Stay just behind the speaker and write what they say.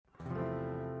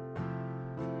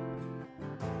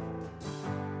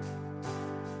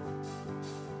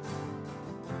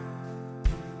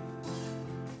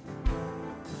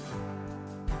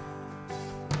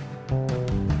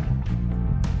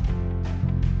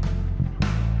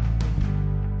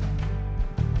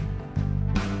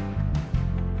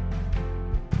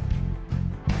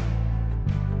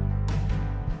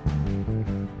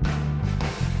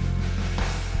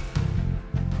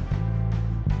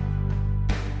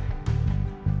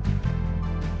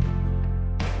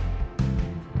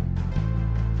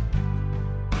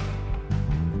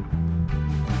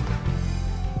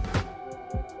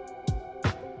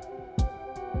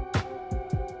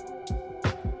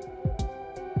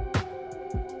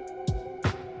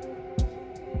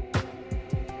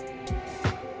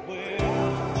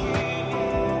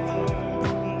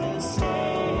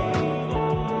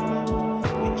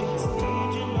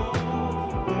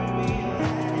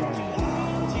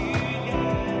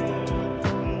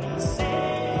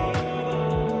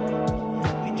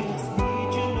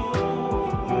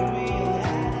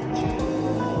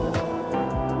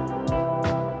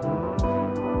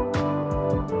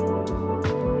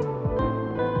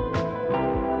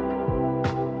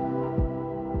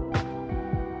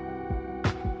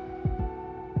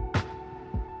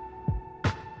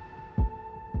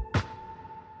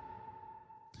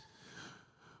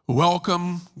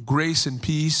Welcome, grace and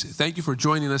peace. Thank you for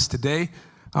joining us today.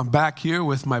 I'm back here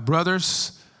with my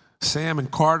brothers, Sam and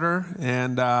Carter,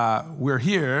 and we're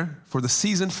here for the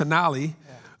season finale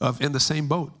of In the Same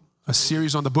Boat, a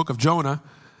series on the book of Jonah,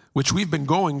 which we've been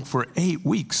going for 8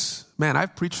 weeks. Man,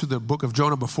 I've preached through the book of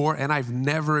Jonah before, and I've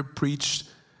never preached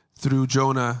through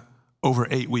Jonah over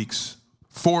 8 weeks,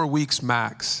 4 weeks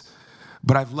max.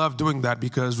 But I've loved doing that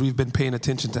because we've been paying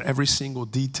attention to every single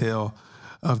detail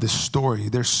of this story.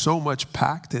 There's so much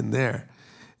packed in there.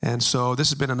 And so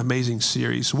this has been an amazing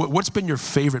series. What's been your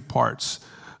favorite parts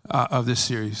of this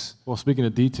series? Well, speaking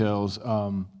of details,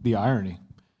 the irony.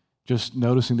 Just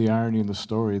noticing the irony in the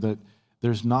story, that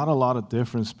there's not a lot of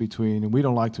difference between, and we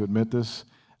don't like to admit this,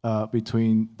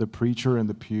 between the preacher and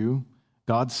the pew.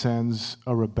 God sends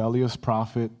a rebellious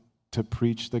prophet to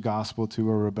preach the gospel to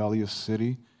a rebellious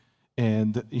city.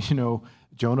 And,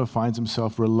 Jonah finds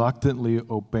himself reluctantly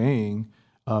obeying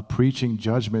preaching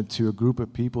judgment to a group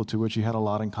of people to which he had a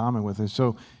lot in common with. And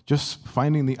so just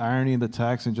finding the irony in the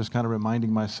text and just kind of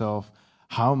reminding myself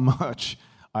how much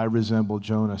I resemble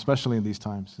Jonah, especially in these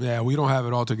times. Yeah, we don't have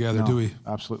it all together, do we?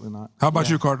 Absolutely not. How about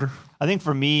you, Carter? I think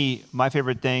for me, my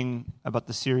favorite thing about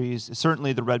the series is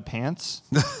certainly the red pants.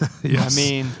 Yes. I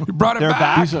mean, you brought it they're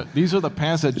back. These are the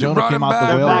pants that Jonah came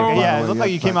out the whale. Yeah, it looked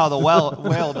like you came out of the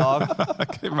whale, dog. I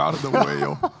came out of the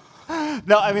whale.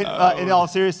 No, I mean, in all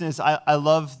seriousness, I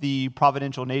love the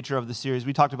providential nature of the series.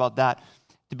 We talked about that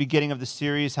at the beginning of the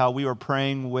series, how we were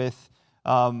praying with,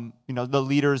 the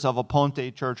leaders of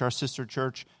Aponte Church, our sister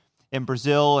church in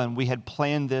Brazil, and we had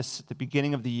planned this at the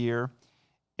beginning of the year.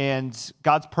 And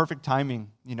God's perfect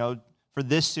timing, for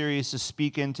this series to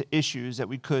speak into issues that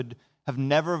we could have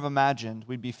never have imagined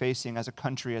we'd be facing as a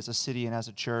country, as a city, and as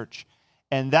a church.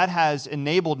 And that has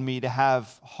enabled me to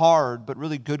have hard but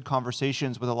really good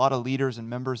conversations with a lot of leaders and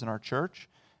members in our church.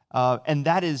 And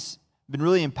that has been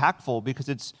really impactful because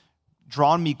it's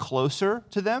drawn me closer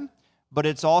to them, but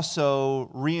it's also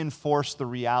reinforced the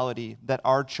reality that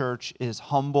our church is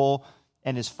humble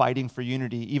and is fighting for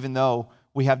unity, even though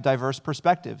we have diverse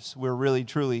perspectives. We're really,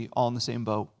 truly all in the same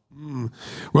boat.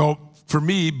 Well, for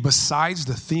me, besides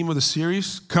the theme of the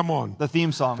series, come on. The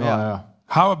theme song, Yeah.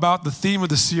 How about the theme of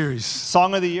the series?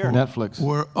 Song of the year. Netflix.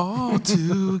 We're all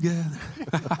together.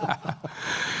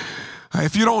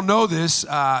 If you don't know this,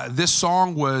 this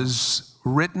song was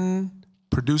written,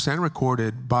 produced, and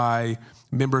recorded by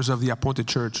members of the Aponte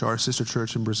Church, our sister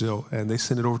church in Brazil, and they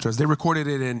sent it over to us. They recorded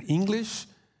it in English,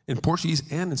 in Portuguese,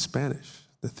 and in Spanish,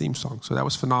 the theme song. So that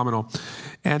was phenomenal.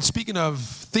 And speaking of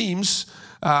themes,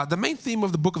 the main theme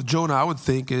of the book of Jonah, I would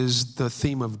think, is the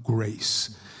theme of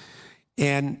grace.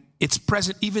 And it's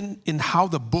present even in how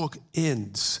the book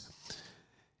ends.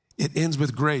 It ends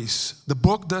with grace. The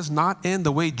book does not end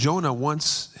the way Jonah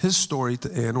wants his story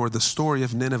to end, or the story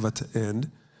of Nineveh to end.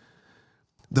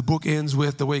 The book ends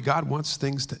with the way God wants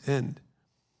things to end.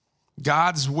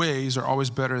 God's ways are always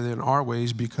better than our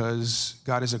ways because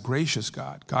God is a gracious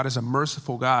God. God is a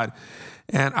merciful God.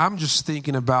 And I'm just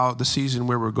thinking about the season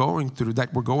where we're going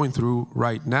through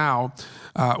right now.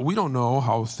 We don't know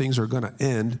how things are going to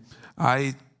end.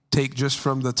 I take just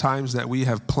from the times that we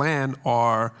have planned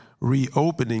our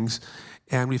reopenings,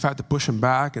 and we've had to push them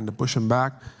back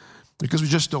because we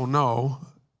just don't know.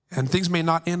 And things may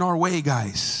not end our way,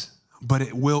 guys, but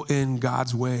it will end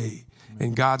God's way.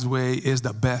 And God's way is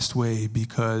the best way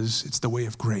because it's the way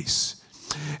of grace.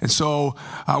 And so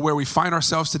where we find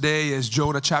ourselves today is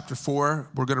Jonah chapter 4.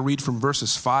 We're going to read from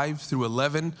verses 5 through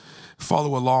 11.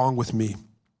 Follow along with me.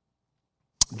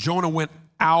 Jonah went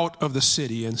out of the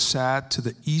city and sat to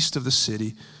the east of the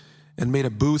city and made a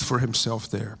booth for himself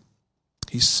there.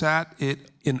 He sat it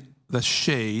in the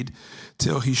shade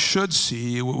till he should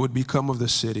see what would become of the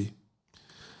city.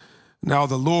 Now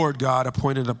the Lord God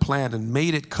appointed a plant and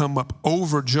made it come up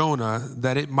over Jonah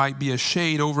that it might be a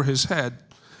shade over his head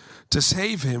to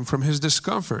save him from his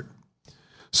discomfort.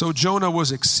 So Jonah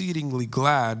was exceedingly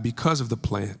glad because of the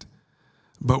plant.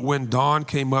 But when dawn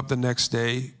came up the next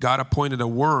day, God appointed a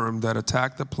worm that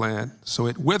attacked the plant, so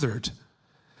it withered.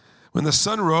 When the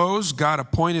sun rose, God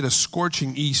appointed a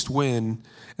scorching east wind,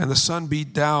 and the sun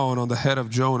beat down on the head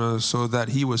of Jonah so that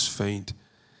he was faint.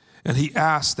 And he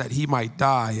asked that he might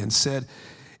die and said,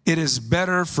 "It is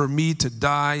better for me to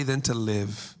die than to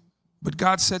live." But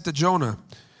God said to Jonah,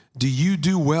 "Do you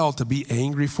do well to be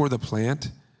angry for the plant?"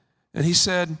 And he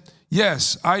said,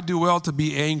 "Yes, I do well to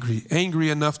be angry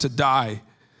enough to die."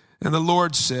 And the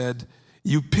Lord said,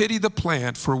 "You pity the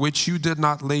plant for which you did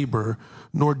not labor,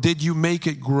 nor did you make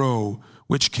it grow,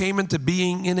 which came into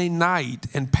being in a night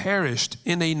and perished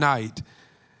in a night.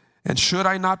 And should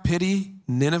I not pity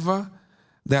Nineveh,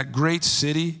 that great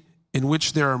city, in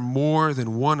which there are more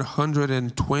than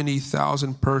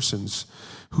 120,000 persons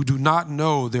who do not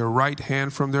know their right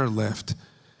hand from their left,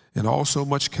 and also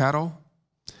much cattle?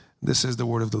 This is the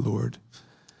word of the Lord.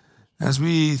 As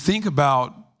we think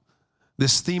about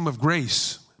this theme of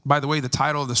grace, by the way, the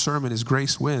title of the sermon is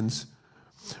Grace Wins.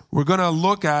 We're going to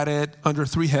look at it under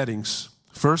three headings.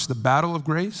 First, the battle of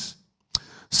grace.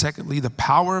 Secondly, the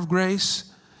power of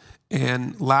grace.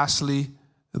 And lastly,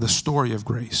 the story of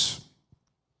grace.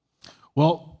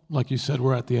 Well, like you said,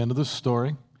 we're at the end of the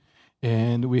story,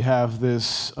 and we have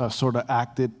this sort of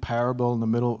acted parable in the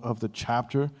middle of the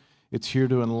chapter. It's here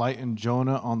to enlighten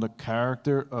Jonah on the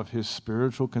character of his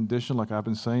spiritual condition. Like I've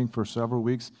been saying for several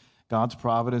weeks, God's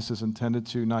providence is intended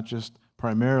to not just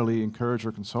primarily encourage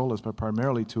or console us, but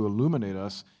primarily to illuminate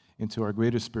us into our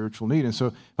greatest spiritual need. And so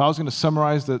if I was going to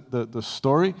summarize the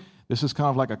story, this is kind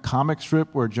of like a comic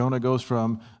strip where Jonah goes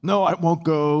from, no, I won't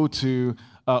go, to,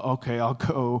 okay, I'll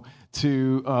go,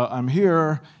 to, I'm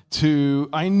here, to,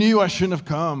 I knew I shouldn't have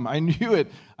come. I knew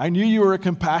it. I knew you were a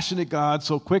compassionate God,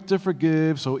 so quick to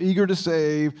forgive, so eager to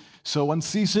save, so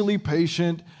unceasingly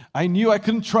patient. I knew I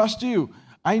couldn't trust you.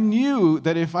 I knew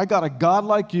that if I got a God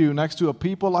like you next to a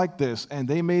people like this, and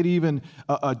they made even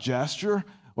a gesture,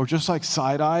 or just like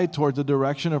side-eye toward the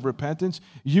direction of repentance,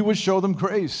 you would show them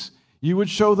grace. You would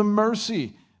show them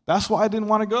mercy. That's why I didn't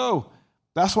want to go.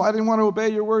 That's why I didn't want to obey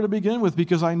your word to begin with,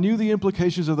 because I knew the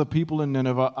implications of the people in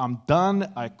Nineveh. I'm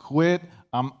done. I quit.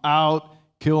 I'm out.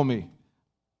 Kill me.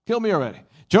 Kill me already.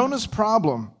 Jonah's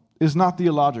problem is not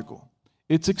theological.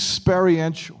 It's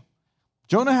experiential.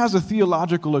 Jonah has a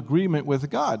theological agreement with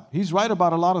God. He's right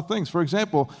about a lot of things. For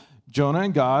example, Jonah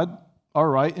and God are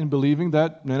right in believing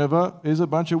that Nineveh is a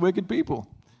bunch of wicked people.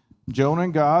 Jonah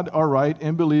and God are right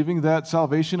in believing that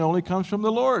salvation only comes from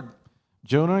the Lord.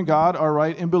 Jonah and God are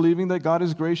right in believing that God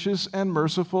is gracious and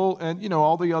merciful and,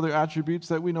 all the other attributes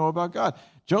that we know about God.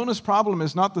 Jonah's problem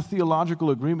is not the theological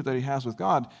agreement that he has with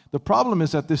God. The problem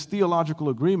is that this theological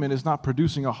agreement is not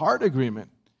producing a heart agreement.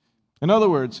 In other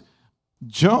words,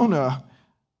 Jonah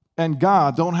and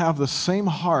God don't have the same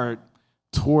heart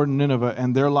toward Nineveh,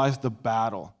 and there lies the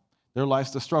battle. There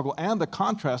lies the struggle and the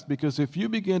contrast, because if you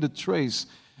begin to trace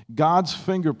God's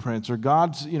fingerprints, or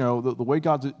God's, the way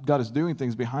God is doing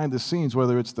things behind the scenes,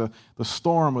 whether it's the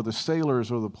storm or the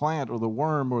sailors or the plant or the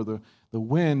worm or the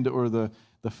wind or the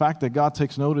fact that God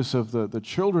takes notice of the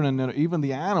children and even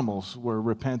the animals were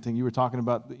repenting. You were talking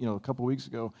about, a couple weeks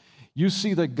ago. You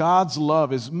see that God's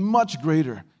love is much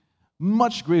greater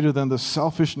than the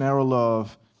selfish, narrow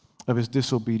love of his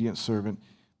disobedient servant,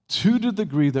 to the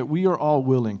degree that we are all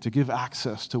willing to give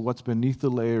access to what's beneath the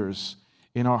layers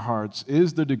in our hearts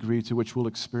is the degree to which we'll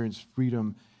experience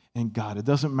freedom in God. It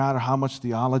doesn't matter how much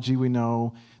theology we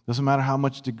know. It doesn't matter how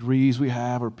much degrees we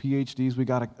have or PhDs we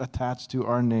got attached to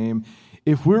our name.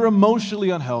 If we're emotionally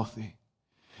unhealthy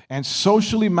and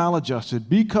socially maladjusted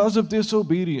because of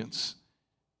disobedience,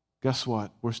 guess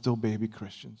what? We're still baby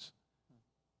Christians.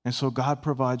 And so God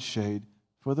provides shade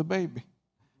for the baby,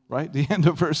 right? The end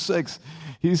of verse 6,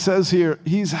 he says here,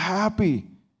 he's happy.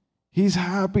 He's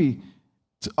happy.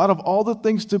 Out of all the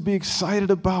things to be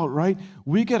excited about, right?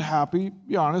 We get happy,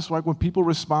 be honest, like when people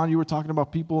respond. You were talking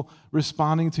about people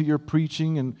responding to your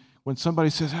preaching, and when somebody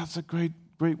says, that's a great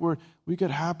word, we get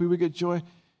happy, we get joy.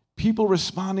 People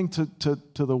responding to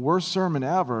the worst sermon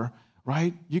ever,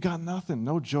 right? You got nothing,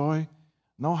 no joy,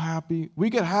 no happy. We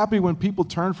get happy when people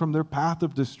turn from their path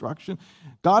of destruction.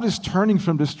 God is turning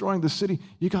from destroying the city.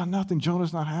 You got nothing.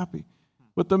 Jonah's not happy.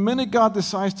 But the minute God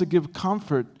decides to give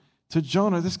comfort to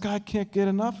Jonah, this guy can't get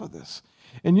enough of this.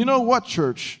 And you know what,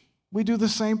 church? We do the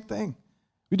same thing.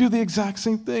 We do the exact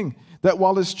same thing. That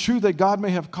while it's true that God may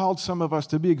have called some of us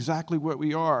to be exactly what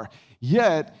we are,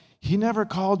 yet he never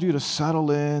called you to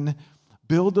settle in,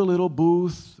 build a little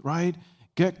booth, right?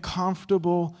 Get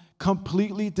comfortable,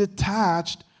 completely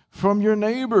detached from your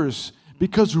neighbors.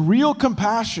 Because real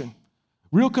compassion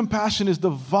is the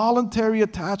voluntary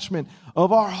attachment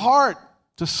of our heart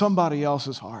to somebody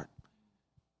else's heart.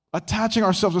 Attaching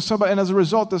ourselves to somebody, and as a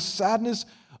result, the sadness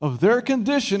of their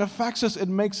condition affects us. It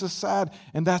makes us sad,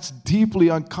 and that's deeply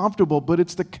uncomfortable, but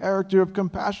it's the character of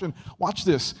compassion. Watch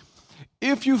this.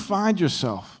 If you find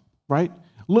yourself, right,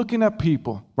 looking at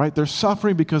people, right, they're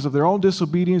suffering because of their own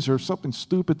disobedience or something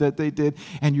stupid that they did,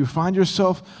 and you find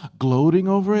yourself gloating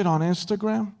over it on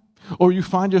Instagram, or you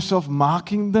find yourself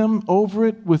mocking them over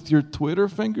it with your Twitter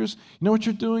fingers, you know what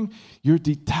you're doing? You're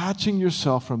detaching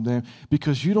yourself from them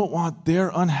because you don't want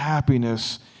their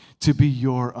unhappiness to be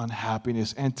your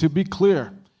unhappiness. And to be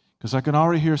clear, because I can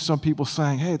already hear some people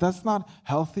saying, hey, that's not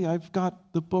healthy. I've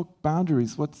got the book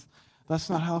Boundaries. That's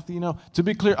not healthy. To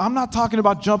be clear, I'm not talking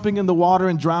about jumping in the water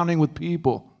and drowning with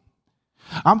people.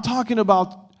 I'm talking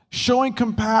about showing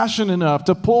compassion enough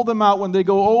to pull them out when they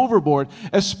go overboard,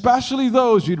 especially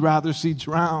those you'd rather see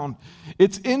drown.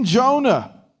 It's in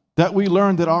Jonah that we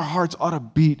learn that our hearts ought to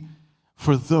beat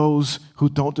for those who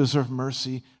don't deserve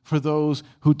mercy, for those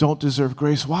who don't deserve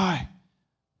grace. Why?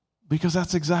 Because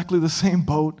that's exactly the same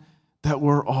boat that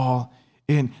we're all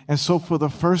in. And so for the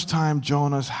first time,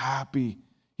 Jonah's happy.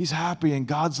 He's happy, and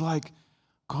God's like,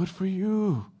 good for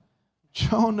you.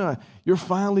 Jonah, you're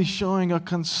finally showing a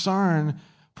concern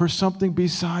for something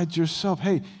besides yourself.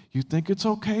 Hey, you think it's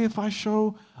okay if I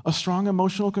show a strong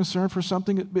emotional concern for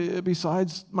something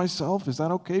besides myself? Is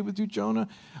that okay with you, Jonah?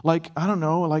 Like, I don't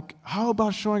know, like, how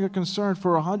about showing a concern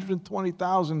for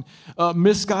 120,000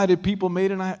 misguided people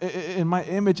made in my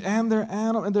image and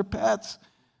their pets?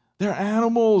 They're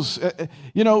animals.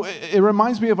 It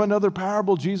reminds me of another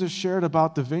parable Jesus shared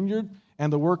about the vineyard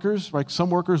and the workers. Like, some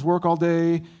workers work all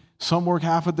day, some work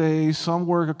half a day, some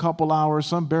work a couple hours,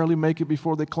 some barely make it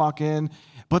before they clock in,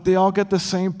 but they all get the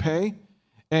same pay.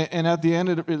 And at the end,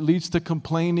 it leads to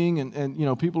complaining,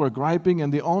 and people are griping,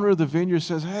 and the owner of the vineyard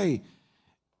says, hey,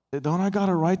 don't I got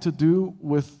a right to do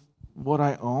with what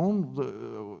I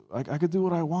own? I could do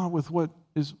what I want with what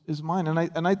is mine.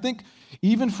 And I think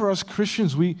even for us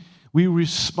Christians, we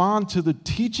respond to the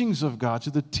teachings of God, to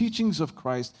the teachings of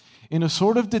Christ in a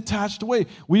sort of detached way.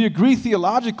 We agree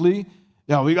theologically,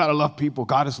 we got to love people.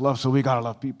 God is love, so we got to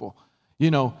love people.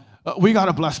 We got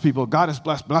to bless people. God is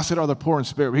blessed. Blessed are the poor in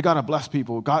spirit. We got to bless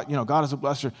people. God is a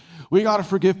blesser. We got to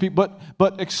forgive people.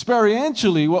 But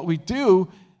experientially, what we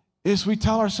do is we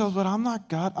tell ourselves, but I'm not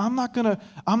God. I'm not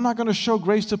gonna show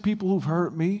grace to people who've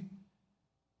hurt me.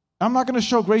 I'm not gonna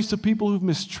show grace to people who've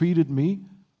mistreated me.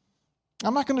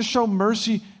 I'm not gonna show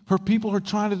mercy for people who are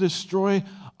trying to destroy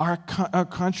our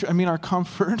country. Our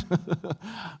comfort.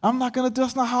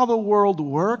 That's not how the world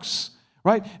works.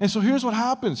 Right? And so here's what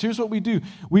happens. Here's what we do.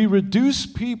 We reduce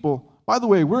people. By the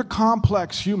way, we're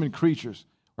complex human creatures.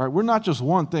 Right? We're not just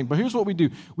one thing. But here's what we do.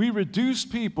 We reduce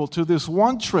people to this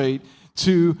one trait,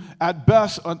 to, at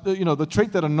best, the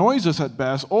trait that annoys us at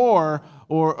best, or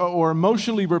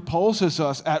emotionally repulses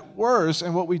us at worst.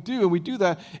 And what we do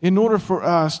that in order for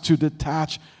us to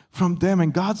detach from them.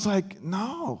 And God's like,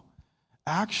 no,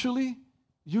 actually,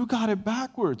 you got it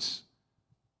backwards.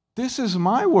 This is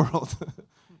my world.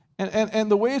 And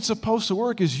the way it's supposed to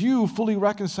work is you fully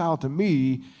reconciled to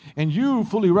me, and you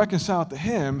fully reconciled to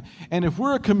him. And if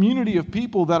we're a community of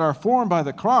people that are formed by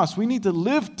the cross, we need to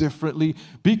live differently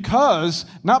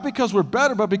not because we're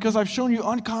better, but because I've shown you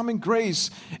uncommon grace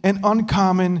and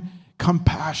uncommon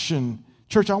compassion.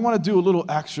 Church, I want to do a little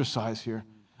exercise here.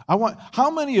 How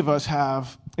many of us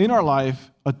have in our life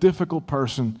a difficult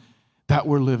person that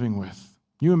we're living with?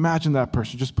 You imagine that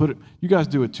person. Just put it, you guys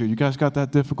do it too. You guys got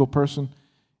that difficult person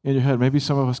in your head? Maybe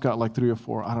some of us got like 3 or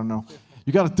 4. I don't know.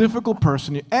 You got a difficult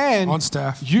person, and on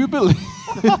staff. You believe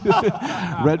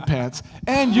red pants,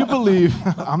 and you believe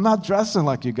I'm not dressing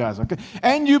like you guys, okay?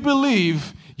 And you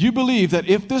believe that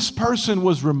if this person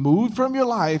was removed from your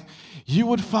life, you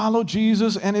would follow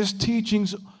Jesus and his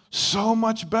teachings so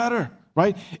much better,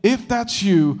 right? If that's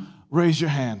you, raise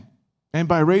your hand. And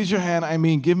by raise your hand, I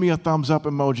mean give me a thumbs up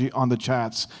emoji on the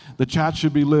chats. The chat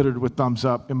should be littered with thumbs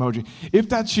up emoji. If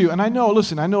that's you, and I know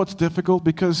it's difficult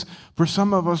because for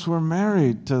some of us, we're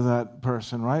married to that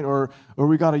person, right? Or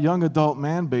we got a young adult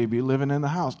man baby living in the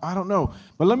house. I don't know.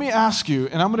 But let me ask you,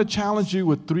 and I'm going to challenge you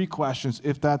with 3 questions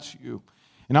if that's you.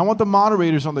 And I want the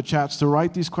moderators on the chats to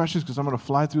write these questions because I'm going to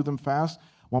fly through them fast.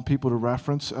 I want people to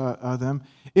reference them.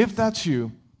 If that's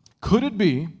you, could it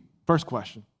be, first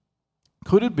question,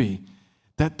 could it be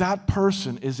that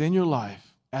person is in your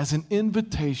life as an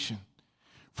invitation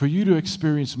for you to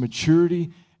experience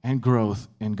maturity and growth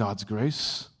in God's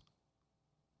grace?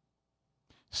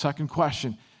 Second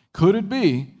question, could it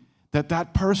be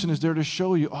that person is there to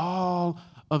show you all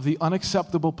of the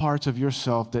unacceptable parts of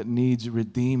yourself that needs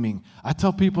redeeming? I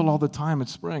tell people all the time at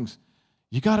Springs,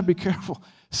 you got to be careful.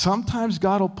 Sometimes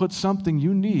God will put something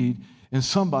you need in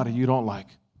somebody you don't like.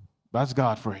 That's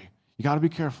God for you. You got to be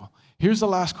careful. Here's the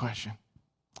last question.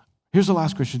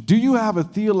 Do you have a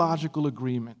theological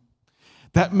agreement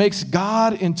that makes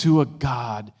God into a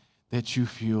God that you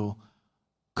feel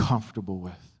comfortable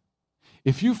with?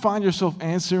 If you find yourself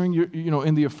answering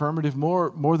in the affirmative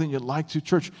more than you'd like to,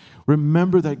 church,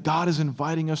 remember that God is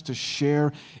inviting us to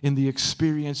share in the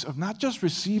experience of not just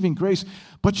receiving grace,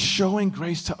 but showing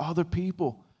grace to other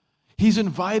people. He's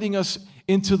inviting us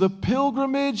into the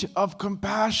pilgrimage of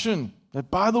compassion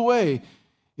that, by the way,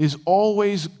 is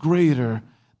always greater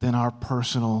than our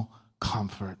personal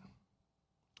comfort.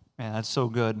 Man, that's so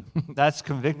good. That's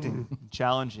convicting,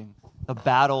 challenging. The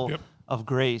battle of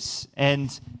grace.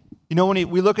 And You know, when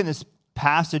we look in this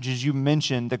passage, as you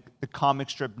mentioned, the comic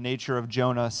strip nature of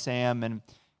Jonah, Sam, and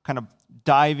kind of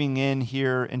diving in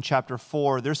here in chapter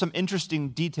 4, there's some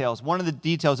interesting details. One of the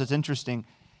details that's interesting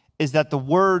is that the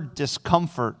word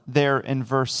discomfort there in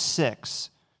verse 6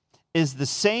 is the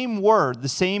same word, the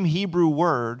same Hebrew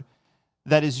word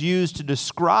that is used to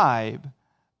describe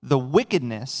the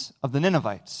wickedness of the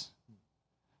Ninevites.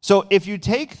 So if you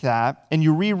take that and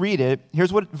you reread it,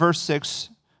 here's what verse 6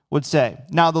 would say.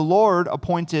 Now the Lord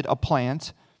appointed a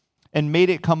plant and made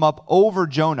it come up over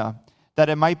Jonah, that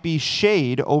it might be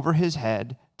shade over his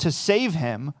head to save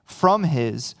him from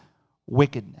his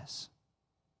wickedness.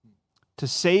 To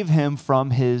save him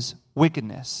from his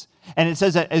wickedness. And it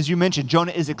says that, as you mentioned,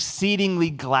 Jonah is exceedingly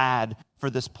glad for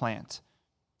this plant.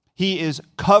 He is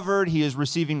covered, he is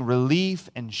receiving relief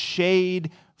and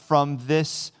shade from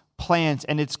this plant.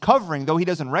 And it's covering, though he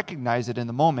doesn't recognize it in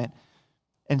the moment,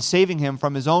 and saving him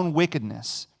from his own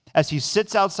wickedness. As he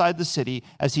sits outside the city,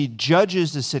 as he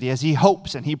judges the city, as he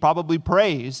hopes and he probably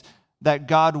prays that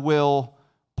God will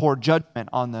pour judgment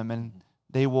on them and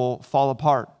they will fall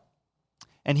apart.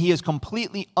 And he is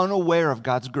completely unaware of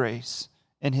God's grace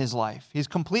in his life. He's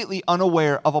completely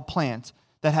unaware of a plant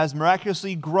that has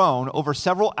miraculously grown over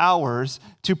several hours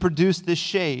to produce this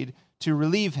shade to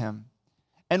relieve him.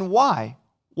 And why?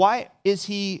 Why is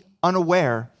he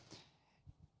unaware?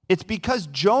 It's because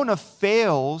Jonah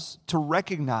fails to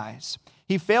recognize.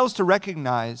 He fails to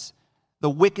recognize the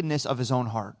wickedness of his own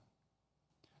heart.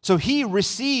 So he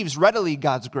receives readily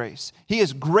God's grace. He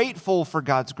is grateful for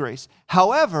God's grace.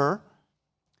 However,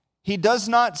 he does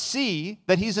not see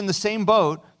that he's in the same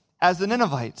boat as the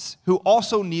Ninevites, who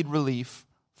also need relief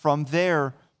from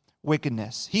their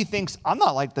wickedness. He thinks, I'm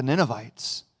not like the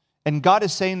Ninevites. And God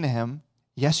is saying to him,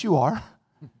 yes, you are.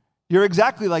 You're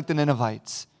exactly like the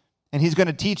Ninevites. And he's going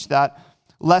to teach that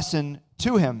lesson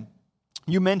to him.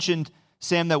 You mentioned,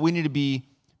 Sam, that we need to be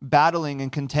battling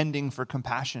and contending for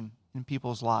compassion in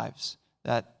people's lives.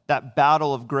 That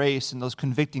battle of grace and those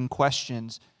convicting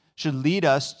questions should lead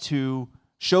us to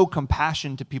show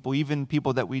compassion to people, even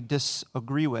people that we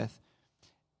disagree with.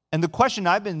 And the question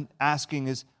I've been asking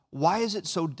is, why is it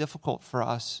so difficult for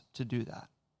us to do that?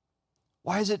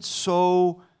 Why is it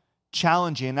so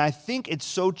challenging? And I think it's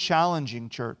so challenging,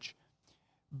 church,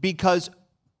 because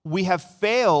we have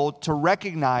failed to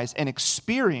recognize and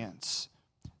experience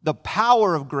the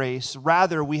power of grace.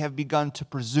 Rather, we have begun to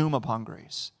presume upon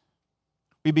grace.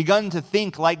 We've begun to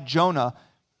think, like Jonah,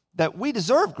 that we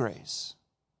deserve grace.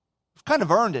 We've kind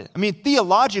of earned it. I mean,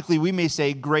 theologically, we may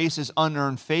say grace is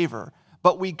unearned favor,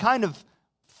 but we kind of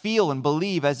feel and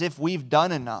believe as if we've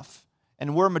done enough,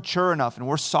 and we're mature enough, and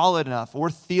we're solid enough, we're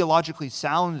theologically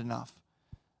sound enough,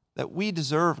 that we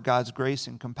deserve God's grace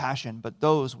and compassion, but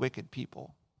those wicked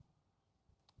people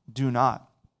do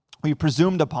not. We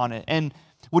presumed upon it. And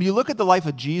when you look at the life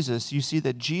of Jesus, you see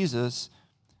that Jesus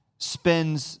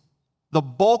spends the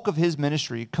bulk of his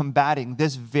ministry combating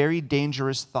this very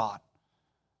dangerous thought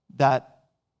that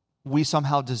we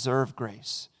somehow deserve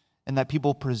grace and that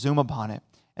people presume upon it.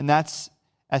 And that's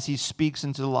as he speaks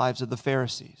into the lives of the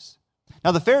Pharisees.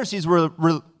 Now, the Pharisees were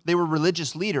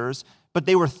religious leaders, but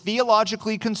they were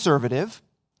theologically conservative.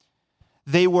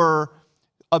 They were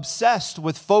obsessed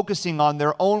with focusing on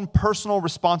their own personal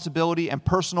responsibility and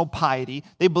personal piety.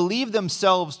 They believed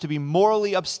themselves to be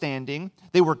morally upstanding.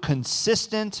 They were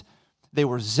consistent. They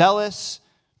were zealous.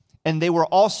 And they were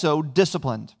also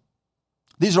disciplined.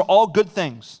 These are all good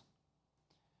things.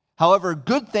 However,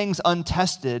 good things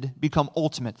untested become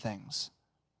ultimate things.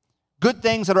 Good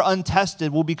things that are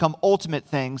untested will become ultimate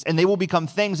things, and they will become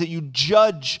things that you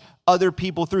judge other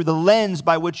people through, the lens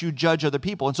by which you judge other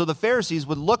people. And so the Pharisees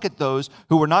would look at those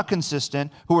who were not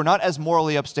consistent, who were not as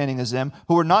morally upstanding as them,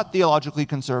 who were not theologically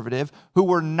conservative, who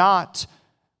were not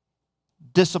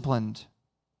disciplined,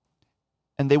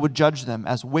 and they would judge them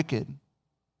as wicked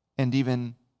and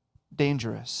even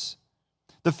dangerous.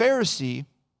 The Pharisee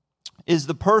is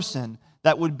the person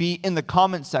that would be in the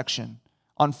comment section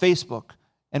on Facebook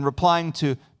and replying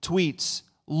to tweets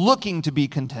looking to be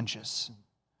contentious.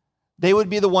 They would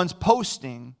be the ones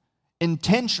posting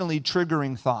intentionally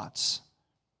triggering thoughts.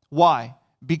 Why?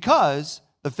 Because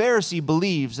the Pharisee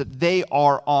believes that they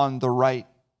are on the right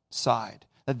side,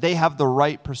 that they have the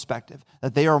right perspective,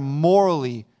 that they are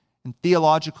morally and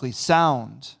theologically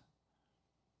sound.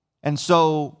 And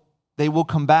so they will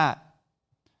combat.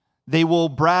 They will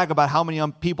brag about how many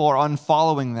people are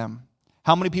unfollowing them,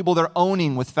 how many people they're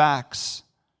owning with facts.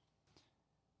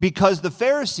 Because the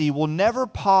Pharisee will never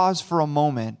pause for a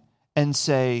moment and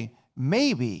say,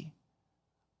 maybe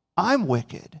I'm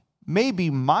wicked. Maybe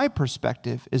my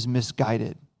perspective is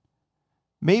misguided.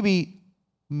 Maybe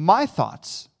my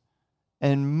thoughts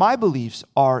and my beliefs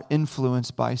are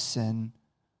influenced by sin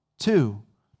too.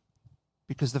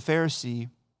 Because the Pharisee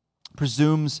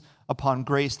presumes upon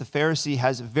grace. The Pharisee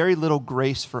has very little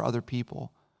grace for other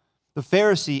people. The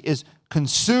Pharisee is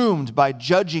consumed by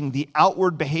judging the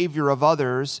outward behavior of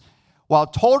others while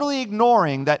totally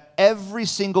ignoring that every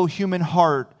single human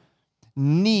heart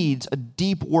needs a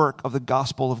deep work of the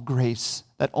gospel of grace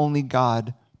that only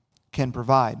God can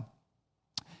provide.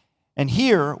 And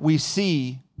here we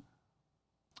see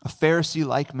a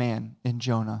Pharisee-like man in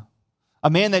Jonah. A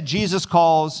man that Jesus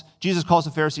calls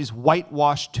the Pharisees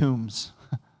whitewashed tombs.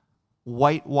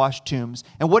 Whitewashed tombs.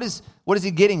 And what is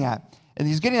he getting at? And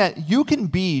he's getting at, you can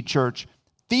be, church,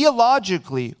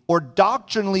 theologically or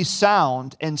doctrinally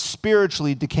sound and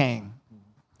spiritually decaying.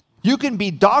 You can be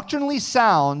doctrinally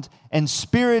sound and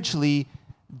spiritually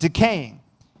decaying.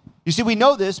 You see, we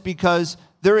know this because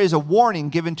there is a warning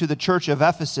given to the church of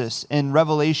Ephesus in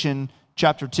Revelation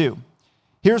chapter 2.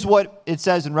 Here's what it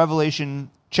says in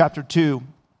Revelation chapter 2,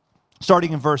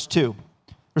 starting in verse 2.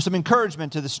 There's some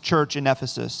encouragement to this church in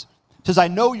Ephesus. It says, I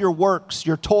know your works,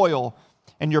 your toil,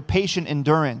 and your patient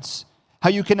endurance, how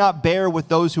you cannot bear with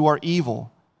those who are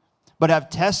evil, but have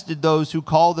tested those who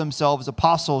call themselves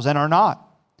apostles and are not,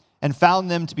 and found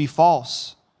them to be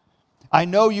false. I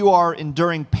know you are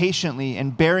enduring patiently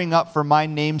and bearing up for my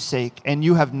name's sake, and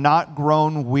you have not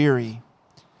grown weary.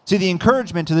 See, the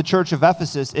encouragement to the church of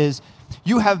Ephesus is,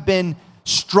 you have been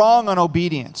strong on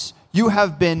obedience. You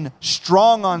have been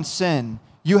strong on sin.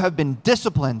 You have been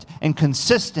disciplined and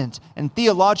consistent and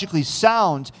theologically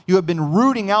sound. You have been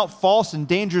rooting out false and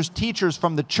dangerous teachers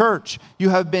from the church. You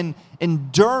have been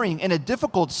enduring in a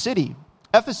difficult city.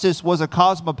 Ephesus was a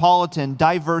cosmopolitan,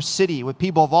 diverse city with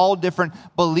people of all different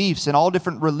beliefs and all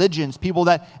different religions, people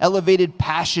that elevated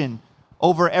passion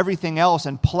over everything else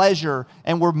and pleasure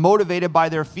and were motivated by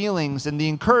their feelings. And the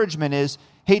encouragement is,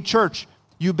 hey, church,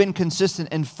 you've been consistent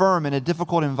and firm in a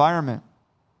difficult environment.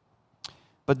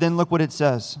 But then look what it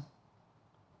says.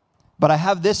 But I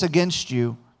have this against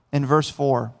you in verse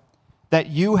 4, that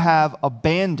you have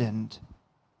abandoned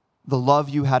the love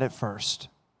you had at first.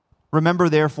 Remember,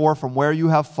 therefore, from where you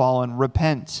have fallen,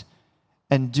 repent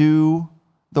and do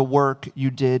the work you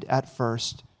did at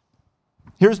first.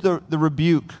 Here's the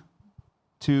rebuke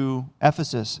to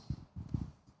Ephesus.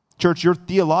 Church, you're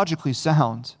theologically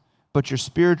sound, but you're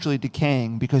spiritually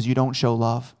decaying because you don't show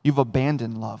love. You've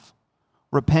abandoned love.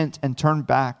 Repent and turn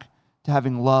back to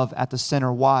having love at the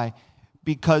center. Why?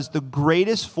 Because the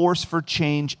greatest force for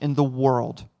change in the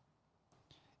world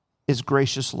is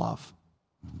gracious love.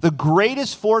 The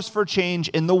greatest force for change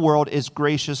in the world is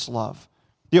gracious love.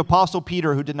 The Apostle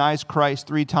Peter, who denies Christ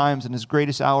 3 times in his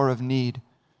greatest hour of need,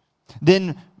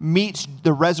 then meets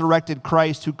the resurrected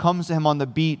Christ who comes to him on the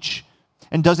beach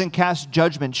and doesn't cast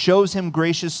judgment, shows him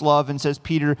gracious love and says,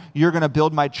 Peter, you're going to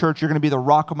build my church. You're going to be the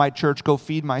rock of my church. Go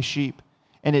feed my sheep.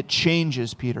 And it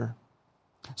changes Peter.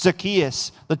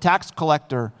 Zacchaeus, the tax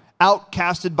collector,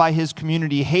 outcasted by his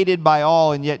community, hated by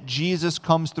all, and yet Jesus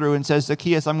comes through and says,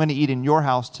 Zacchaeus, I'm going to eat in your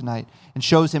house tonight, and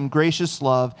shows him gracious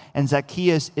love, and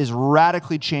Zacchaeus is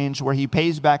radically changed where he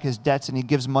pays back his debts and he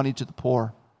gives money to the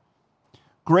poor.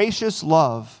 Gracious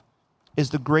love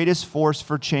is the greatest force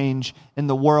for change in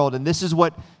the world, and this is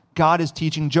what God is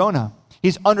teaching Jonah.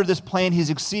 He's under this plan.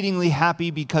 He's exceedingly happy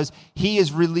because he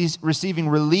is receiving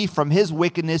relief from his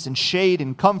wickedness and shade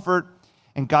and comfort.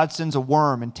 And God sends a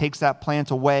worm and takes that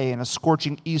plant away and a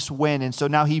scorching east wind. And so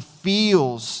now he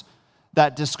feels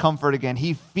that discomfort again.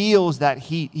 He feels that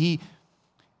heat. He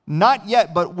not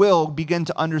yet, but will begin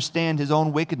to understand his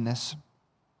own wickedness.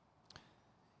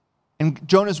 And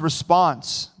Jonah's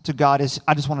response to God is,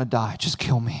 I just want to die. Just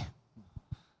kill me.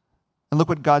 And look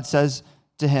what God says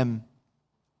to him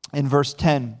in verse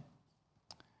 10.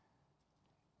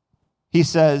 He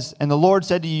says, and the Lord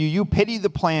said to you, you pity the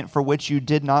plant for which you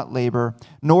did not labor,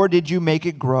 nor did you make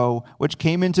it grow, which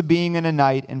came into being in a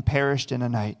night and perished in a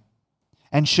night.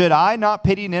 And should I not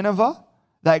pity Nineveh,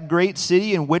 that great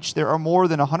city in which there are more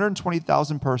than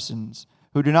 120,000 persons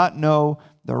who do not know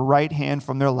their right hand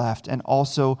from their left, and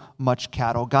also much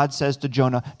cattle? God says to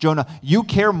Jonah, Jonah, you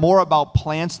care more about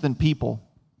plants than people.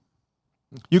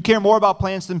 You care more about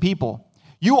plants than people.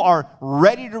 You are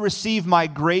ready to receive my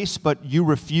grace, but you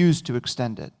refuse to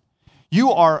extend it.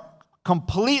 You are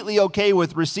completely okay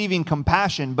with receiving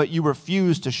compassion, but you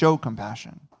refuse to show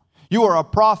compassion. You are a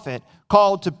prophet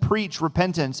called to preach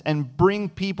repentance and bring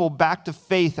people back to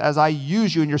faith as I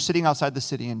use you, and you're sitting outside the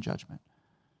city in judgment.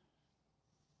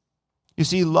 You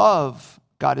see, love,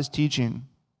 God is teaching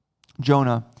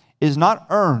Jonah, is not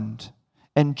earned.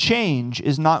 And change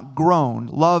is not grown.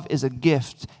 Love is a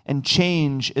gift, and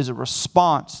change is a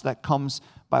response that comes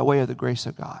by way of the grace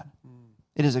of God.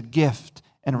 It is a gift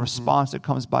and a response that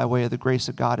comes by way of the grace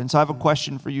of God. And so I have a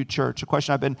question for you, church, a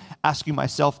question I've been asking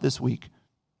myself this week.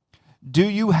 Do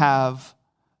you have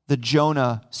the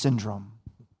Jonah syndrome?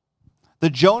 The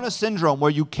Jonah syndrome,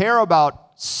 where you care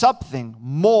about something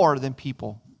more than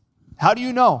people. How do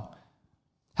you know?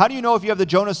 How do you know if you have the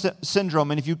Jonah syndrome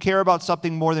and if you care about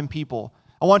something more than people?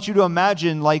 I want you to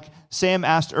imagine, like Sam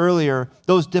asked earlier,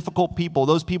 those difficult people,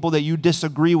 those people that you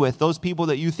disagree with, those people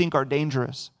that you think are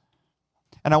dangerous.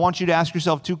 And I want you to ask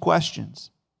yourself 2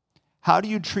 questions. How do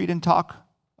you treat and talk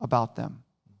about them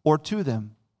or to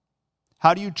them?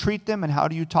 How do you treat them and how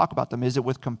do you talk about them? Is it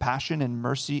with compassion and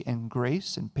mercy and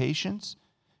grace and patience,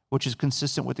 which is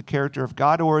consistent with the character of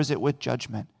God, or is it with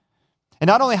judgment? And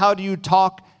not only how do you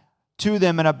talk to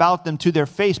them and about them to their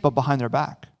face, but behind their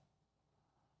back?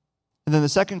 And then the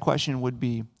second question would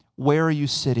be, where are you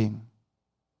sitting?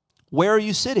 Where are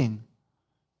you sitting?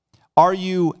 Are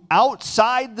you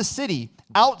outside the city,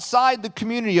 outside the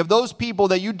community of those people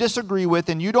that you disagree with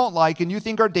and you don't like and you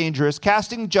think are dangerous,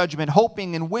 casting judgment,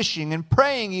 hoping and wishing and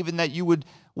praying even that you would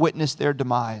witness their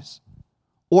demise?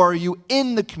 Or are you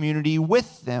in the community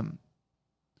with them,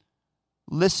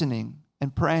 listening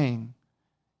and praying,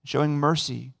 showing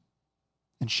mercy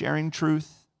and sharing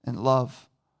truth and love?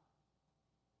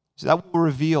 So that will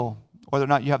reveal whether or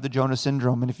not you have the Jonah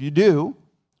syndrome. And if you do,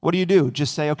 what do?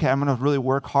 Just say, okay, I'm going to really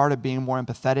work hard at being more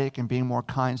empathetic and being more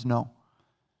kind? No.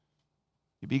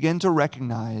 You begin to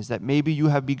recognize that maybe you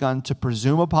have begun to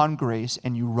presume upon grace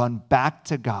and you run back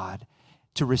to God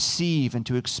to receive and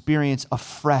to experience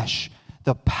afresh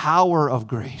the power of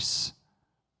grace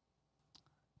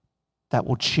that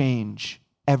will change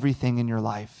everything in your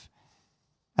life.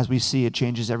 As we see, it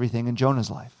changes everything in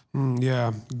Jonah's life.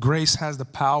 Yeah, grace has the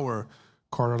power,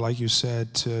 Carter, like you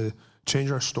said, to change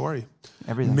our story.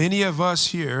 Everything. Many of us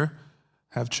here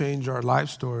have changed our life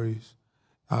stories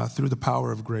through the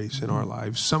power of grace in our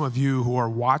lives. Some of you who are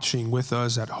watching with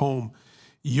us at home,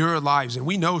 your lives, and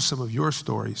we know some of your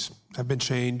stories, have been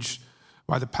changed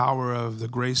by the power of the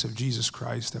grace of Jesus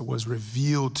Christ that was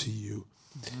revealed to you.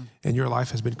 And your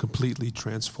life has been completely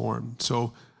transformed.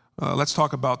 So let's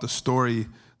talk about the story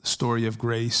of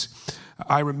grace.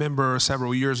 I remember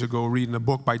several years ago reading a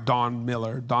book by Donald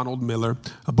Miller,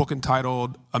 a book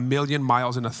entitled A Million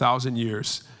Miles in 1,000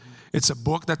 Years. It's a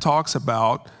book that talks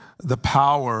about the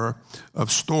power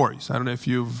of stories. I don't know if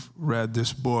you've read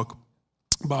this book,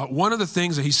 but one of the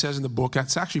things that he says in the book,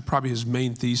 that's actually probably his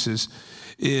main thesis,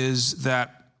 is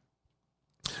that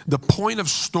the point of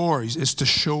stories is to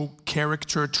show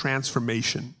character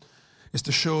transformation. It's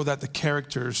to show that the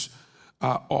characters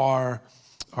are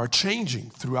changing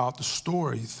throughout the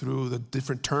story, through the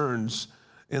different turns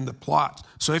in the plot.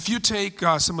 So if you take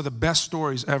some of the best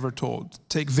stories ever told,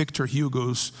 take Victor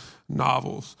Hugo's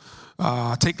novels,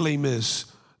 take Les Mis,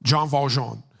 Jean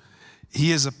Valjean.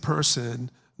 He is a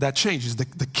person that changes.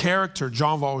 The character,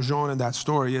 Jean Valjean, in that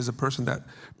story is a person that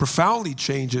profoundly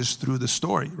changes through the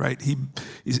story, right?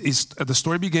 The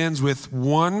story begins with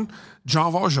one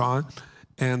Jean Valjean,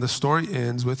 and the story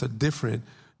ends with a different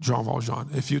Jean Valjean.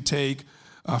 If you take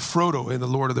Frodo in The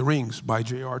Lord of the Rings by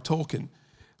J.R. Tolkien,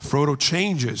 Frodo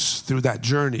changes through that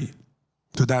journey,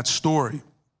 through that story.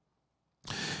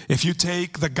 If you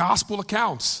take the gospel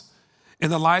accounts in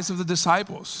the lives of the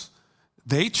disciples,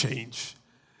 they change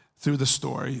through the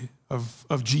story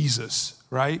of Jesus,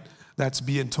 right? That's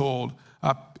being told.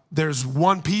 There's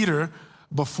one Peter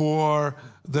before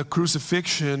the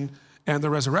crucifixion and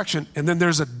the resurrection, and then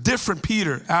there's a different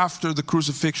Peter after the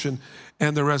crucifixion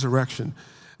and the resurrection.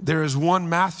 There is one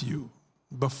Matthew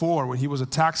before, when he was a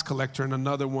tax collector, and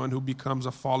another one who becomes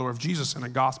a follower of Jesus and a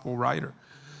gospel writer,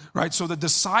 right? So the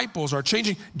disciples are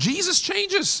changing. Jesus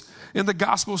changes in the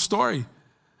gospel story.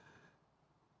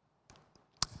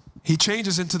 He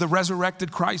changes into the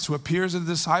resurrected Christ who appears to the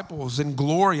disciples in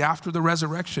glory after the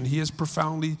resurrection. He is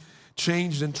profoundly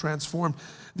changed and transformed.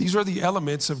 These are the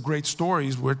elements of great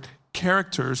stories where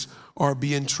characters are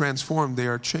being transformed. They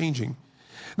are changing.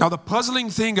 Now, the puzzling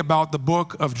thing about the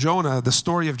book of Jonah, the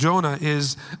story of Jonah,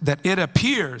 is that it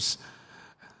appears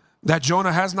that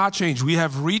Jonah has not changed. We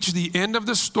have reached the end of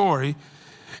the story,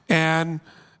 and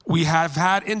we have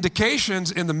had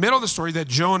indications in the middle of the story that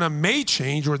Jonah may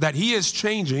change, or that he is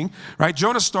changing, right?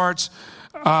 Jonah starts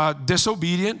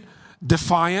disobedient,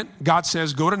 defiant. God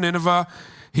says, go to Nineveh.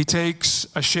 He takes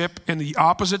a ship in the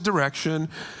opposite direction.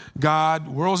 God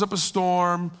whirls up a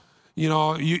storm. You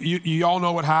know, you all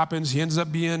know what happens. He ends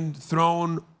up being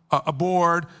thrown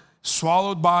aboard,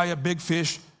 swallowed by a big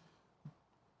fish.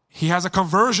 He has a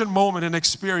conversion moment and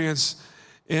experience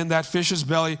in that fish's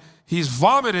belly. He's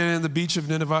vomited in the beach of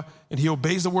Nineveh, and he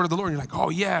obeys the word of the Lord. And you're like, oh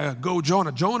yeah, go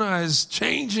Jonah. Jonah is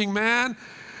changing, man.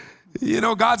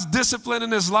 God's discipline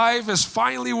in his life is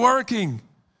finally working.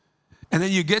 And then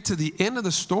you get to the end of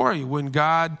the story when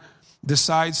God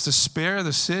decides to spare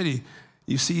the city.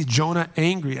 You see Jonah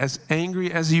angry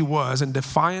as he was and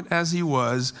defiant as he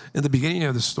was in the beginning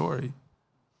of the story.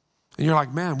 And you're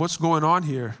like, man, what's going on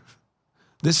here?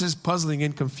 This is puzzling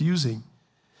and confusing.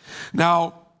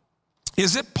 Now,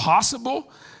 is it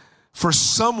possible for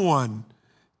someone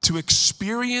to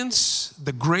experience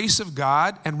the grace of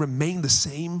God and remain the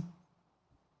same?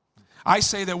 I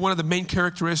say that one of the main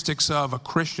characteristics of a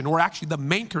Christian, or actually the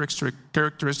main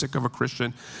characteristic of a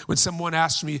Christian, when someone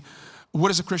asks me, what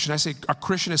is a Christian? I say a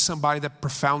Christian is somebody that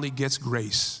profoundly gets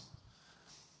grace.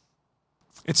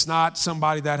 It's not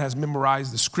somebody that has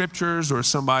memorized the scriptures or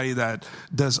somebody that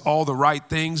does all the right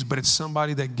things, but it's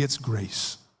somebody that gets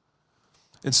grace.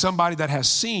 And somebody that has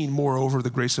seen, moreover,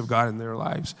 the grace of God in their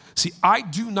lives. See, I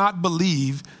do not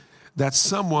believe that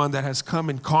someone that has come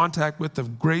in contact with the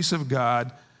grace of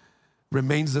God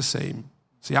remains the same.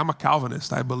 See, I'm a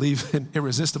Calvinist. I believe in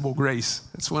irresistible grace.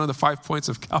 It's one of the 5 points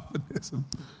of Calvinism.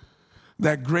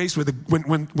 That grace, when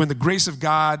the grace of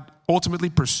God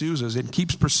ultimately pursues us and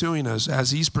keeps pursuing us,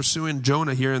 as he's pursuing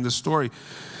Jonah here in this story,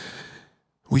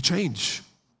 we change.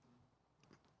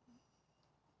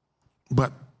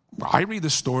 But I read the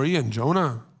story and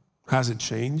Jonah hasn't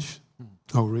changed.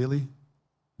 Oh, really?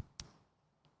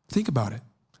 Think about it.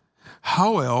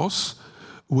 How else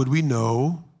would we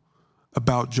know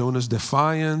about Jonah's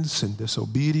defiance and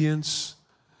disobedience,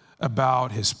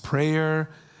 about his prayer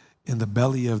in the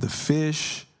belly of the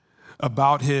fish,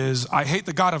 about his I hate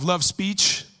the God of love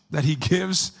speech that he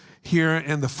gives here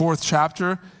in the 4th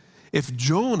chapter, if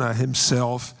Jonah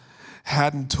himself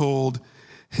hadn't told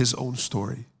his own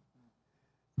story?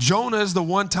 Jonah is the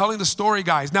one telling the story,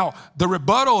 guys. Now, the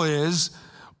rebuttal is,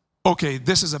 okay,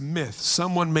 this is a myth.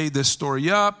 Someone made this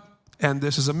story up, and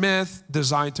this is a myth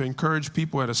designed to encourage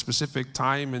people at a specific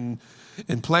time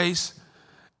and place.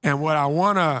 And what I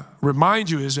want to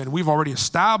remind you is, and we've already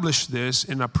established this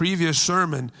in a previous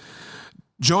sermon,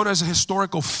 Jonah is a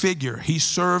historical figure. He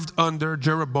served under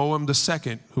Jeroboam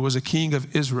II, who was a king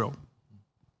of Israel.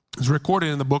 It's recorded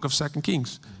in the book of 2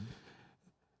 Kings.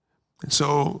 And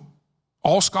so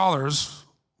all scholars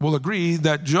will agree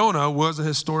that Jonah was a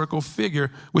historical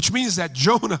figure, which means that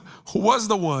Jonah was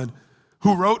the one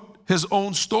who wrote his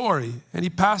own story, and he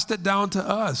passed it down to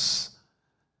us.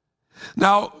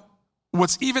 Now,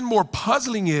 what's even more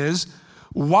puzzling is,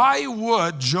 why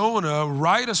would Jonah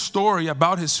write a story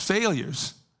about his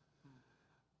failures?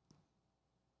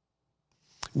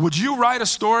 Would you write a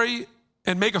story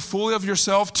and make a fool of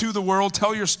yourself to the world,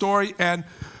 tell your story, and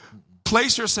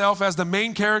place yourself as the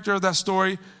main character of that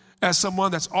story, as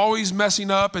someone that's always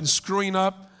messing up and screwing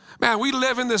up? Man, we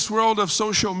live in this world of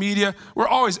social media. We're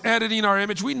always editing our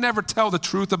image. We never tell the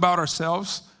truth about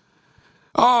ourselves.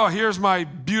 Oh, here's my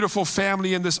beautiful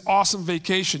family in this awesome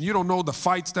vacation. You don't know the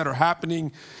fights that are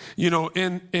happening,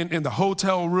 in the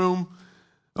hotel room.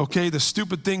 Okay, the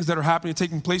stupid things that are happening,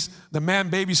 taking place. The man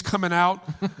baby's coming out.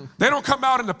 They don't come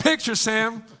out in the pictures,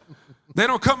 Sam. They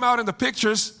don't come out in the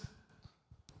pictures.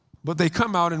 But they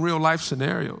come out in real life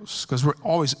scenarios because we're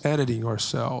always editing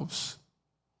ourselves.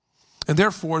 And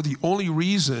therefore, the only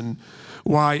reason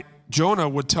why Jonah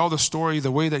would tell the story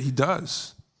the way that he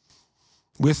does,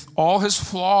 with all his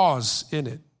flaws in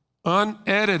it,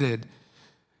 unedited,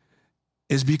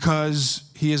 is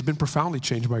because he has been profoundly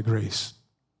changed by grace.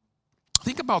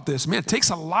 Think about this, man. It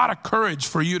takes a lot of courage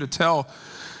for you to tell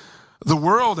the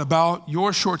world about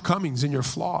your shortcomings and your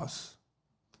flaws.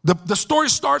 The story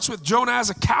starts with Jonah as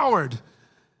a coward,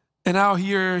 and now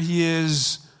here he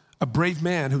is, a brave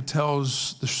man who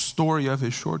tells the story of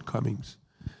his shortcomings.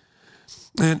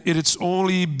 And it's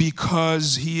only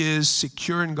because he is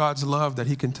secure in God's love that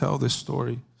he can tell this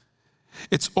story.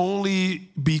 It's only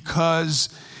because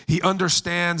he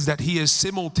understands that he is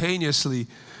simultaneously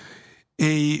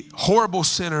a horrible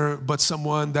sinner, but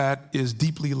someone that is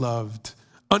deeply loved,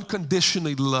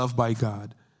 unconditionally loved by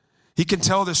God. He can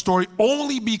tell this story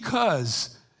only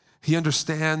because he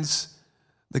understands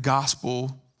the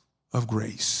gospel of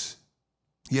grace.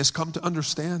 He has come to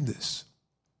understand this,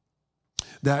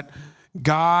 that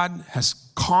God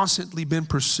has constantly been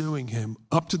pursuing him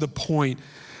up to the point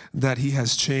that he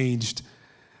has changed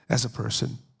as a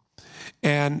person.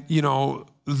 And,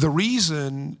 the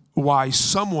reason why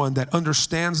someone that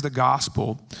understands the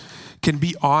gospel can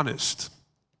be honest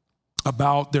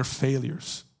about their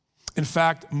failures. In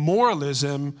fact,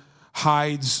 moralism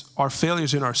hides our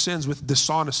failures and our sins with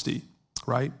dishonesty,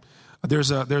 right?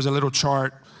 There's a little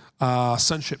chart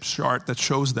sonship chart that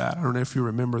shows that. I don't know if you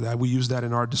remember that. We use that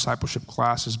in our discipleship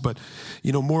classes. But,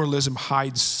 moralism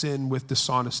hides sin with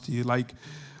dishonesty. Like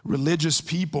religious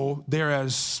people, they're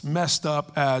as messed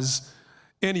up as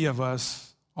any of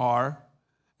us are.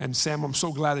 And Sam, I'm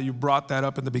so glad that you brought that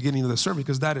up in the beginning of the sermon,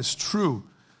 because that is true.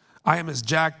 I am as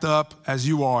jacked up as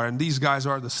you are, and these guys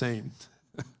are the same.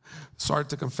 Sorry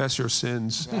to confess your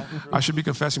sins. I should be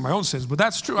confessing my own sins, but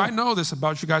that's true. I know this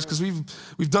about you guys because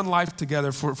we've done life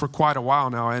together for quite a while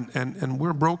now, and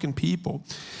we're broken people.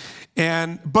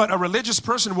 But a religious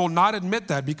person will not admit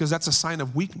that because that's a sign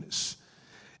of weakness.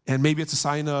 And maybe it's a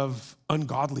sign of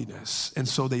ungodliness. And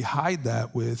so they hide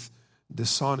that with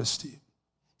dishonesty.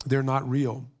 They're not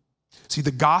real. See,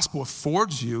 the gospel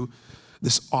affords you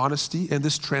this honesty and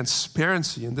this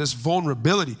transparency and this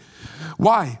vulnerability.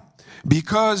 Why?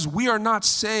 Because we are not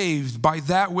saved by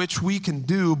that which we can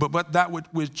do, but that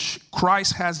which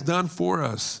Christ has done for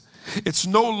us. It's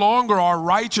no longer our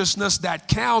righteousness that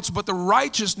counts, but the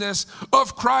righteousness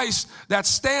of Christ that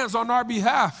stands on our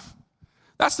behalf.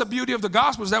 That's the beauty of the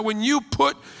gospel, is that when you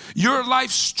put your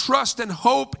life's trust and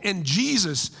hope in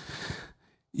Jesus,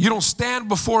 you don't stand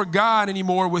before God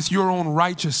anymore with your own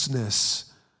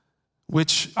righteousness,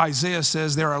 which Isaiah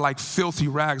says there are like filthy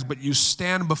rags, but you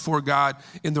stand before God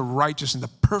in the righteousness,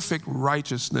 the perfect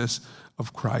righteousness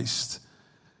of Christ.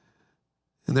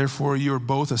 And therefore, you're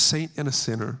both a saint and a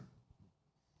sinner.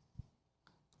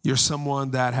 You're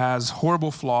someone that has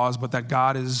horrible flaws, but that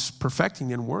God is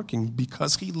perfecting and working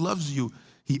because he loves you.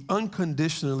 He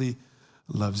unconditionally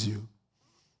loves you.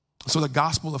 So the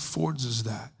gospel affords us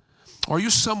that. Are you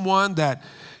someone that,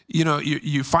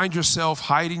 you find yourself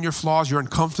hiding your flaws, you're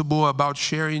uncomfortable about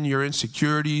sharing your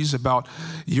insecurities, about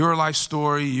your life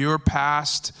story, your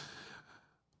past?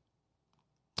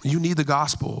 You need the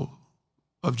gospel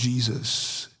of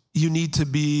Jesus. You need to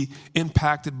be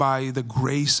impacted by the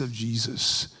grace of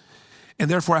Jesus. And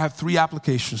therefore, I have three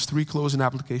closing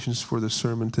applications for the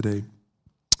sermon today.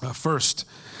 First,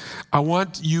 I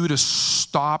want you to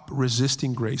stop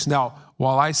resisting grace. Now,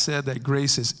 while I said that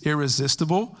grace is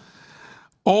irresistible,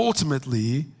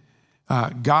 ultimately,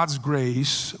 God's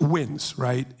grace wins,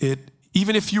 right?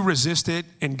 Even if you resist it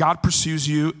and God pursues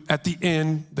you, at the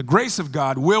end, the grace of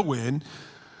God will win.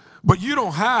 But you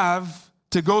don't have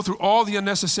to go through all the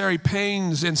unnecessary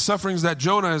pains and sufferings that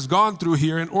Jonah has gone through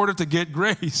here in order to get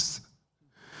grace.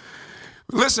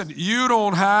 Listen, you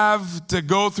don't have to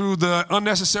go through the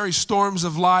unnecessary storms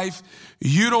of life.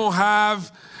 You don't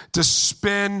have to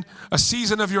spend a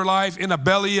season of your life in a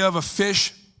belly of a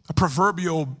fish, a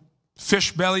proverbial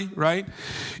fish belly, right?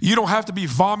 You don't have to be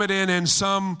vomiting in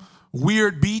some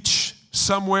weird beach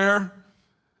somewhere.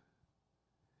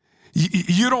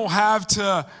 You don't have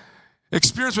to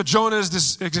experience what Jonah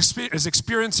is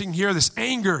experiencing here, this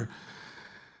anger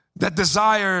that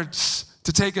desires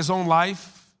to take his own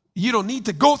life. You don't need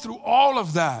to go through all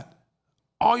of that.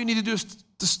 All you need to do is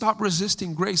to stop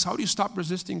resisting grace. How do you stop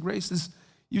resisting grace?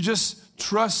 You just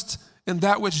trust in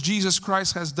that which Jesus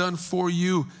Christ has done for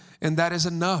you, and that is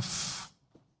enough.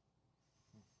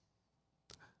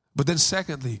 But then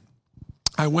secondly,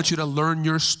 I want you to learn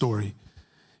your story.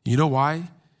 You know why?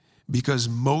 Because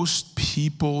most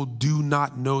people do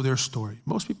not know their story.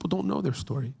 Most people don't know their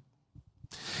story.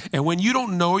 And when you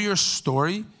don't know your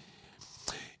story,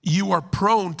 you are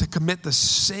prone to commit the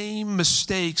same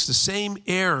mistakes, the same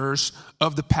errors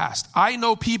of the past. I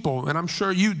know people, and I'm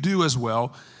sure you do as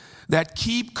well, that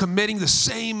keep committing the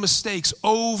same mistakes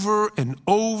over and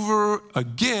over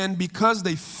again because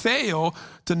they fail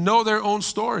to know their own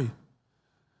story.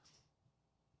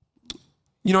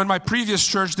 In my previous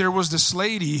church, there was this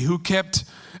lady who kept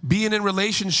being in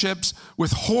relationships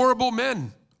with horrible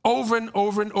men over and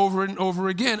over and over and over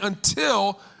again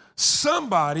until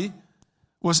somebody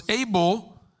was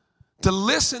able to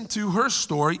listen to her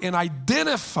story and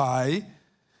identify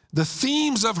the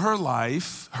themes of her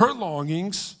life, her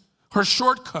longings, her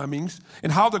shortcomings,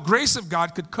 and how the grace of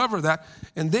God could cover that.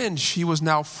 And then she was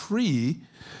now free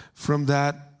from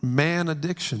that man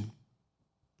addiction.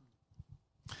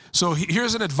 So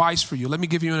here's an advice for you. Let me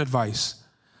give you an advice.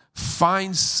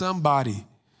 Find somebody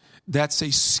that's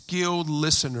a skilled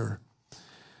listener.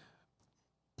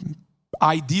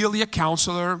 Ideally a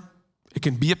counselor. It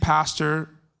can be a pastor.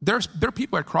 There are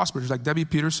people at Crossbridge, like Debbie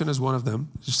Peterson is one of them.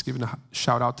 Just giving a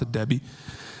shout out to Debbie.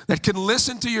 That can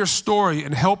listen to your story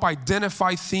and help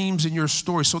identify themes in your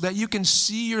story so that you can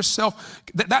see yourself.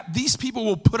 That these people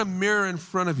will put a mirror in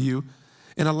front of you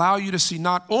and allow you to see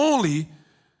not only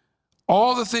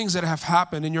all the things that have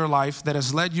happened in your life that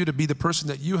has led you to be the person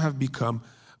that you have become,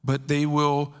 but they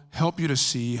will help you to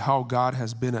see how God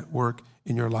has been at work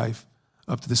in your life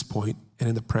up to this point and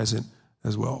in the present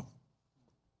as well.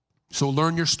 So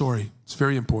learn your story. It's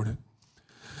very important.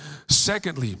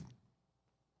 Secondly,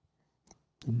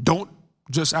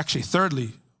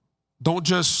 thirdly, don't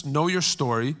just know your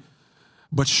story,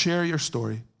 but share your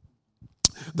story.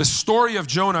 The story of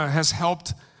Jonah has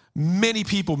helped many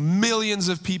people, millions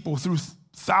of people through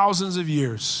thousands of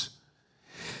years.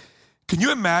 Can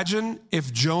you imagine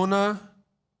if Jonah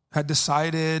had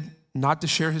decided not to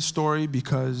share his story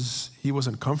because he was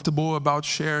uncomfortable about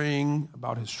sharing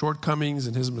about his shortcomings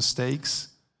and his mistakes?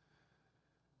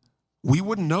 We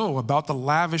wouldn't know about the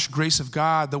lavish grace of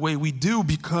God the way we do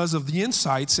because of the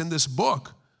insights in this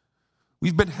book.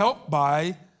 We've been helped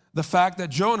by the fact that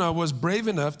Jonah was brave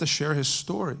enough to share his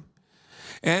story.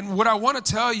 And what I want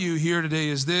to tell you here today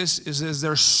is this, is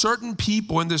there are certain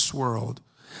people in this world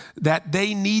that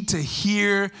they need to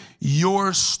hear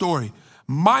your story.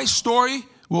 My story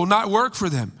will not work for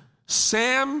them.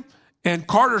 Sam and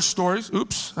Carter's stories,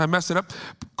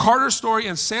 Carter's story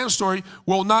and Sam's story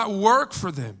will not work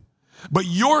for them. But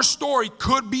your story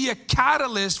could be a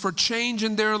catalyst for change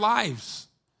in their lives.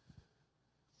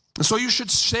 And so you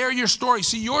should share your story.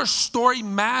 See, your story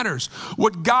matters.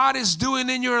 What God is doing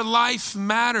in your life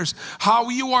matters. How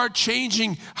you are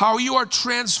changing, how you are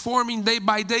transforming day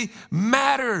by day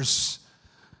matters.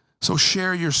 So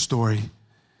share your story.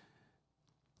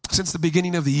 Since the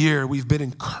beginning of the year, we've been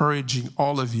encouraging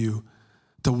all of you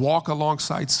to walk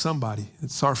alongside somebody.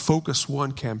 It's our Focus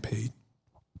One campaign.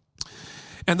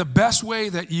 And the best way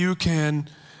that you can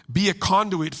be a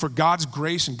conduit for God's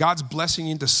grace and God's blessing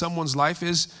into someone's life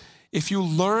is if you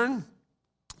learn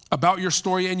about your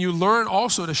story and you learn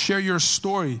also to share your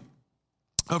story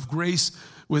of grace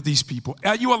with these people.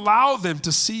 And you allow them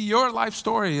to see your life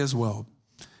story as well.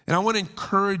 And I want to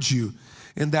encourage you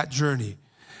in that journey.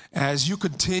 As you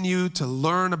continue to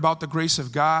learn about the grace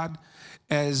of God,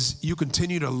 as you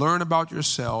continue to learn about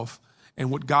yourself and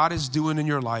what God is doing in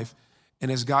your life, and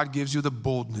as God gives you the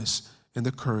boldness and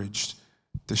the courage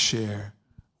to share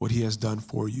what he has done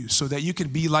for you, so that you can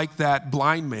be like that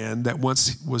blind man that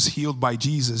once was healed by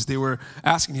Jesus. They were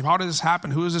asking him, how did this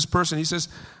happen? Who is this person? He says,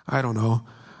 I don't know.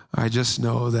 I just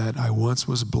know that I once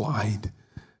was blind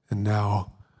and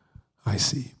now I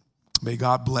see. May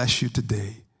God bless you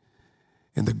today.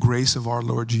 In the grace of our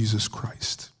Lord Jesus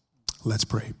Christ. Let's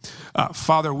pray.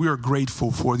 Father, we are grateful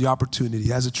for the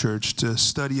opportunity as a church to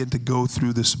study and to go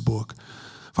through this book.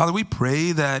 Father, we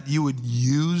pray that you would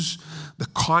use the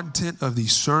content of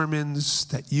these sermons,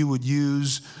 that you would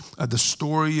use the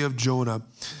story of Jonah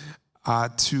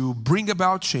to bring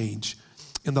about change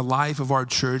in the life of our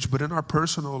church, but in our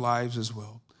personal lives as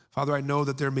well. Father, I know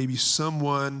that there may be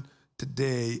someone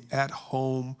today at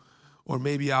home or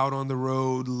maybe out on the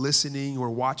road listening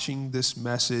or watching this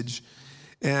message.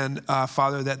 And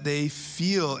Father, that they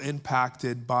feel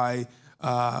impacted by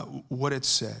what it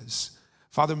says.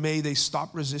 Father, may they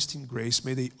stop resisting grace.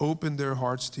 May they open their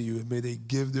hearts to you, and may they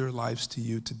give their lives to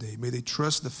you today. May they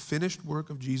trust the finished work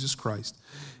of Jesus Christ.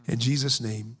 In Jesus'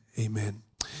 name, amen.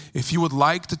 If you would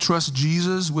like to trust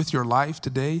Jesus with your life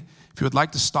today, if you would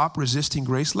like to stop resisting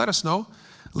grace, let us know.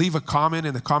 Leave a comment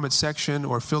in the comment section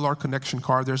or fill our connection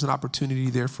card. There's an opportunity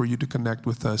there for you to connect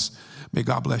with us. May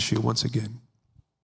God bless you once again.